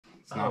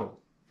It's not.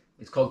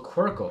 It's called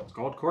Qwirkle. It's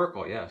called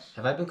Qwirkle, yes.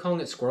 Have I been calling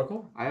it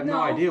Sqwirkle? I have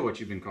no idea what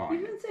you've been calling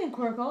You've been saying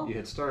Qwirkle. You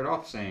had started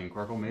off saying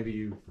Qwirkle. Maybe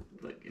you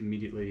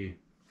immediately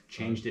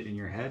changed it in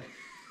your head.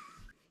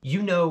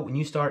 You know, when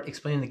you start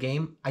explaining the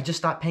game, I just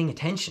stop paying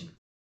attention.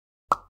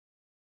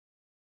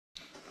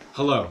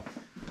 Hello.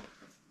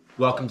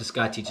 Welcome to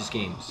Scott Teaches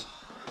Games.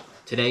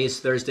 Today is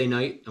Thursday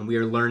night, and we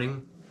are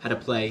learning how to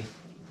play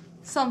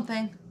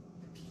Something.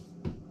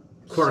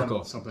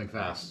 Qwirkle. Something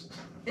fast.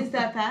 Is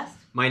that fast?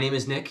 My name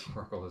is Nick.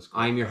 Qwirkle is.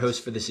 I am your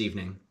host for this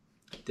evening.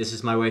 This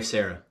is my wife,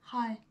 Sarah.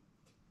 Hi.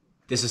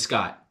 This is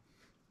Scott.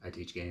 I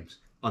teach games.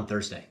 On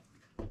Thursday.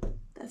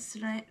 That's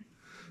tonight.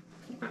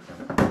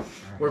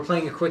 We're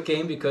playing a quick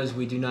game because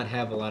we do not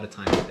have a lot of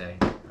time today.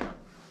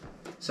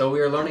 So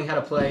we are learning how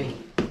to play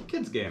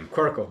Kids game.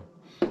 Qwirkle.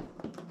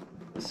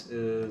 This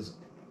is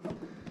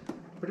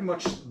pretty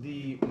much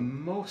the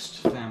most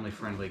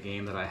family-friendly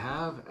game that I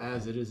have,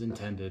 as it is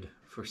intended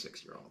for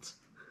 6-year-olds.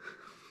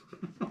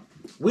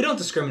 We don't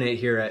discriminate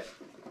here at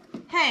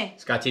Hey.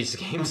 Scott Teaches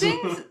Games.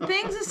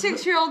 Things a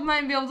 6-year-old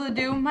might be able to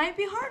do might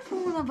be hard for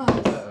one of us.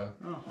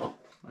 Oh,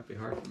 might be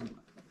hard.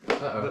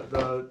 Uh-oh.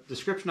 The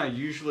description I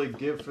usually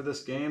give for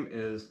this game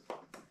is,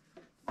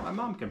 my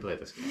mom can play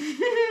this game.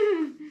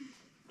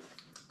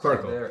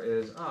 Qwirkle. So there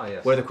is,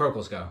 yes. Where the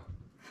Qwirkles go.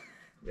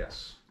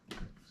 Yes.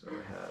 So we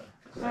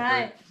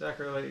had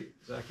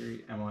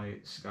Zachary,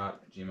 Emily,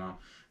 Scott, Gmom.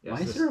 Yes,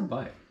 Why is there a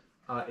butt?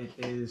 It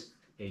is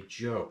a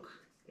joke.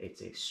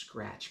 It's a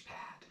scratch pad.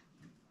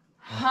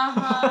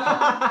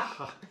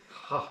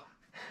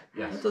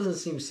 Yes. That doesn't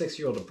seem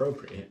 6-year-old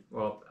appropriate.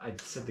 Well, I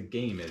said the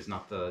game is,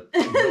 not the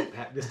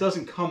notepad. This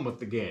doesn't come with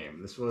the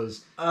game. This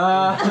was...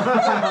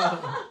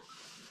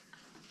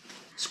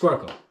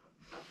 Sqwirkle.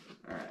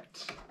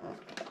 Alright.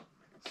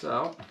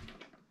 So...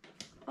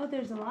 Oh,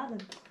 there's a lot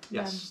of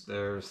Yes,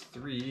 there's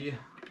 3,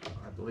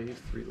 I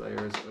believe, 3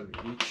 layers of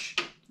each.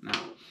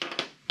 Now,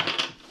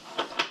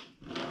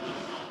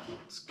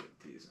 let's get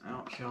these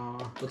out, y'all.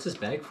 What's this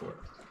bag for?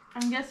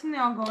 I'm guessing they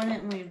all go in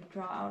it and we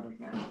draw out of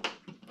them.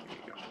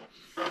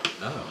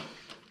 Oh.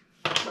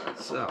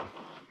 So,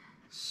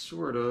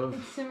 sort of.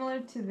 It's similar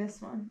to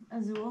this one,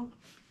 Azul.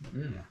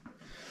 Mm.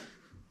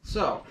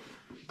 So,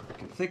 you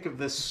can think of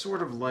this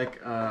sort of like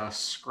a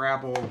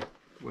Scrabble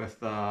with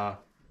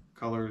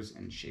colors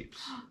and shapes.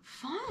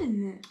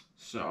 Fun!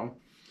 So,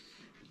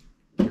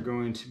 you're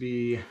going to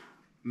be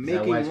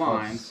making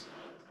lines.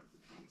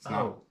 It's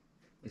not.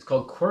 It's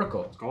called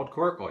Qwirkle. It's called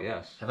Qwirkle,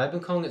 yes. Have I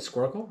been calling it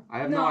Sqwirkle? I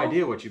have no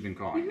idea what you've been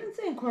calling You've it. been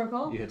saying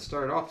Qwirkle. You had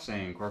started off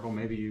saying Qwirkle.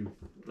 Maybe you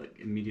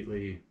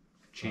immediately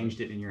changed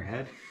it in your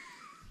head.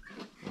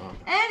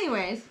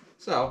 Anyways.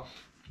 So,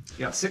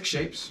 you got 6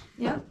 shapes.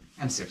 Yep.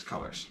 And 6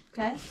 colors.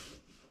 Okay.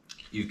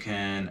 You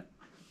can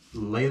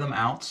lay them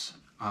out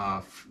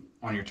on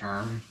your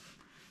turn,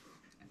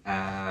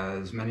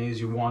 as many as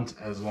you want,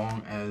 as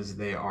long as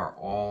they are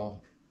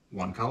all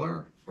one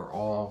color or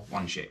all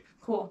one shape.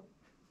 Cool.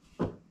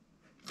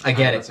 I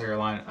get it.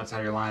 That's how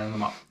you're lining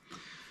them up.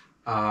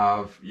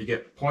 You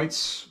get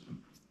points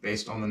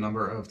based on the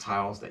number of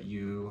tiles that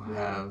you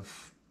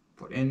have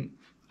put in.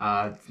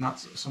 It's not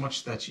so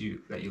much that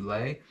you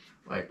lay.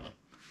 Like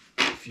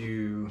if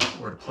you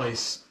were to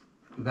place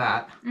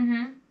that,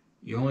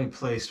 you only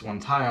placed 1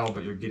 tile,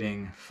 but you're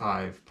getting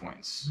 5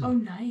 points. Oh,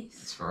 nice.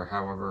 It's for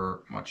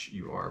however much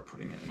you are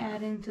putting in.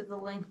 Adding to the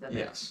length of it.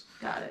 Yes.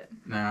 Got it.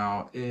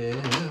 Now,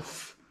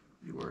 if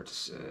you were to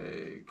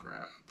say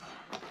grab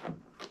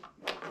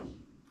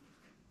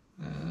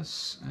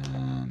this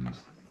and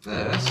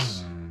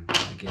this,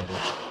 I get it.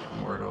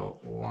 and were to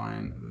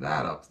line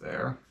that up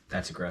there.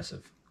 That's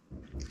aggressive.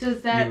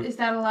 Is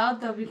that allowed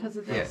though because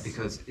of this?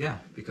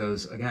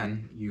 Because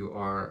again,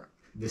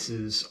 this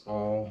is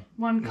all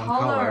one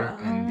color.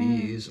 and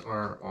these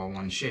are all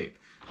one shape.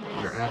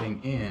 Nice. You're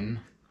adding in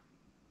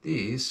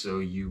these, so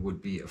you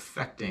would be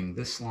affecting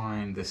this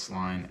line,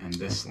 and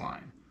this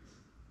line.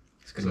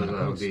 So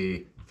that would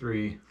be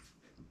 3,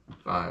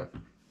 5,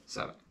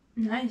 7.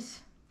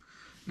 Nice.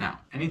 Now,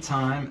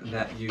 anytime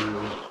that you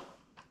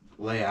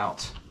lay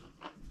out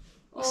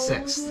a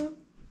sixth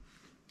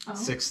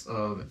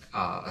of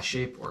a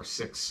shape or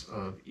 6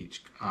 of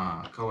each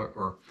color,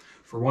 or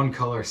for one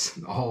color,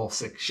 all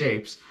 6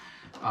 shapes,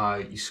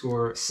 you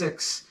score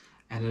 6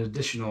 and an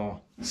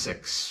additional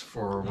 6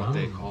 for what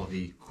they call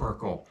the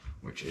Qwirkle,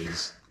 which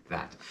is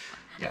that.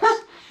 Yes.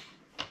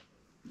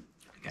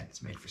 Again,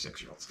 it's made for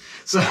 6-year-olds.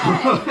 So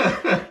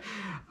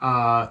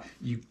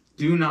you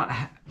do not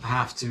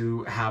have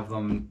to have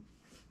them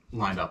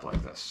lined up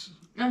like this.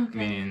 Okay.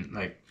 Meaning,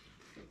 like,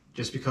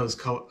 just because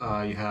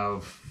you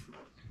have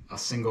a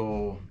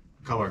single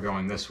color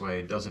going this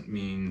way doesn't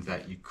mean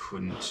that you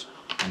couldn't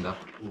end up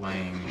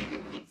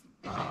laying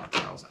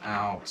tiles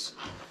out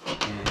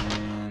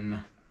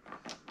in...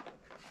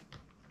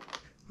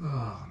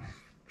 let me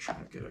try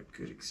to get a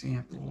good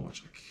example,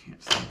 which I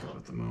can't think of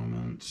at the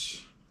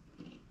moment.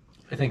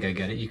 I think I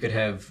get it. You could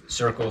have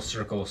circle,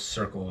 circle,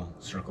 circle,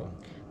 circle.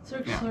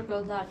 Circle, Yeah.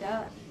 circle, dot,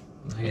 dot.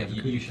 I have a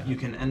cootie shot. You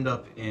can end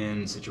up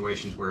in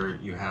situations where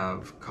you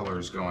have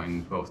colors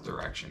going both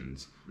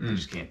directions. I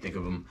just can't think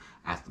of them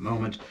at the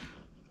moment.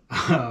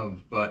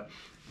 But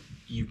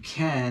you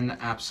can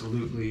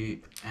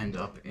absolutely end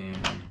up in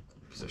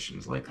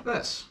positions like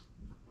this.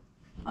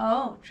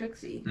 Oh,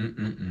 Trixie.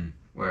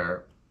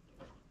 Where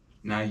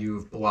now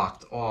you've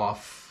blocked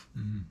off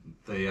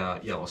the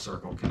yellow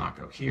circle cannot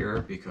go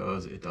here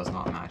because it does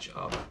not match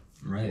up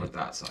with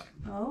that side.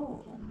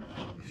 Oh.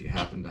 If you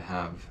happen to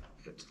have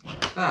it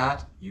like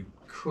that, you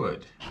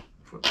could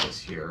put this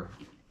here,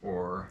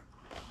 or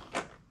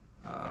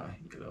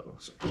yellow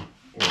circle,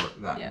 or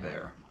that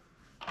there.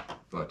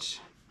 But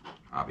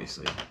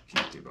obviously, you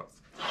can't do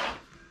both.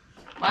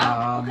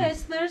 Wow. Okay,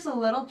 so there's a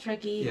little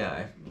tricky.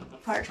 Yeah.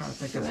 Part. I'm trying to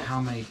think of how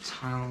many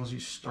tiles you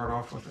start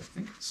off with. I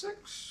think it's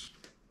 6.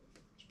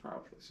 It's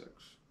probably 6.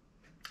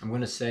 I'm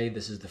going to say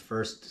this is the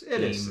first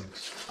game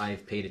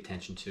I've paid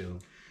attention to,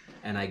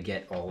 and I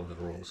get all of the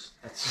rules.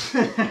 That's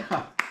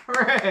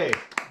hooray!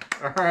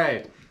 All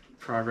right,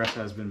 progress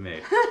has been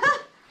made.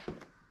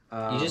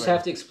 You just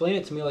have to explain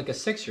it to me like a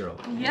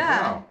 6-year-old.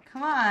 Yeah,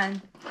 come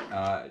on.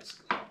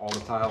 All the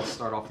tiles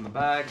start off in the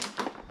bag.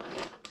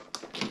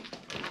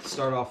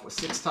 Start off with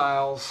 6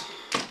 tiles.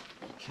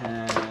 You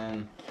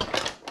can.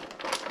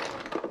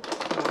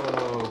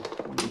 Oh,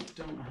 when you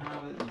don't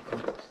have it, you can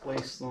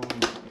place them.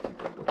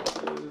 What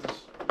it is.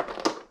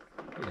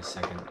 Wait a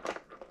second.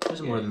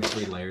 There's more than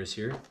 3 layers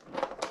here.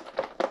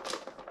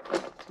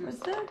 Was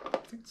there? I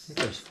think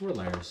there's 4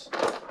 layers.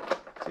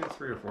 2,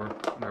 3, or 4,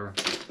 whatever.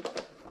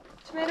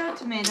 Tomato,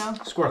 tomato.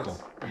 Sqwirkle.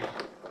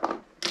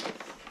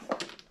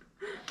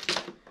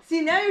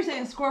 See, now you're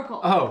saying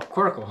Sqwirkle. Oh,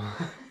 Qwirkle.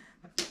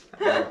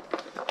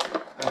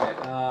 Alright,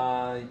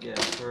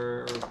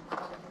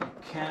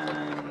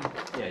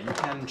 you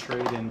can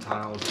trade in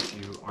tiles if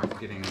you aren't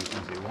getting as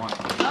much as you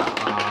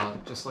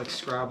want. Just like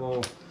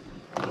Scrabble,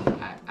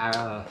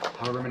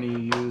 however many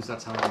you use,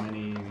 that's how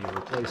many you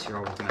replace. You're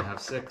always going to have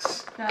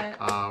 6. Got it.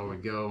 We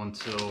go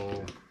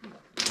until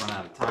we run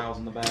out of tiles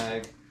in the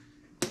bag.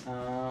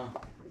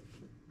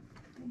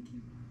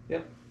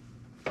 Yep.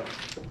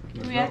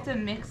 Do we have to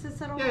mix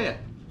this at all? Yeah.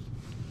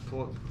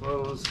 Pull it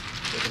close,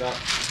 pick it up.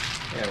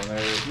 Yeah, when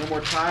there's no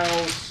more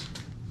tiles,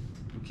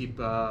 we keep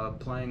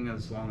playing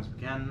as long as we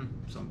can.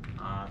 So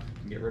can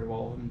get rid of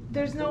all of them.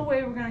 There's no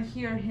way we're gonna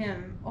hear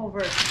him over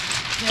this.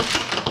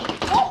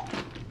 Oh!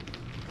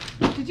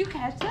 Did you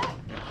catch that?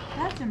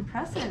 That's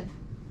impressive.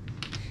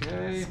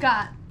 Okay.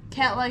 Scott,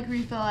 cat-like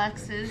refill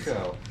X's.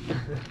 Go. And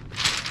I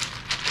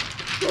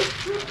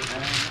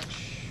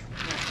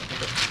think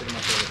that's pretty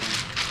much everything.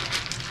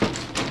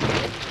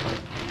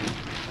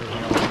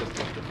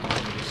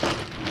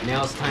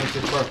 Now it's time to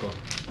Qwirkle.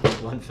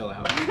 1 fell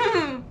out.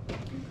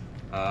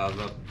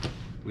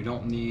 We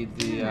don't need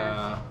the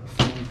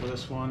phone for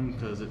this one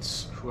because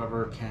it's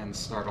whoever can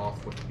start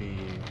off with the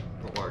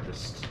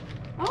largest.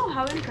 Oh,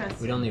 how interesting.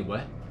 We don't need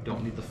what?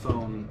 Don't need the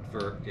phone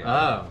for.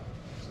 Oh.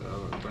 So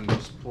we're going to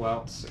just pull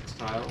out 6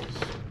 tiles.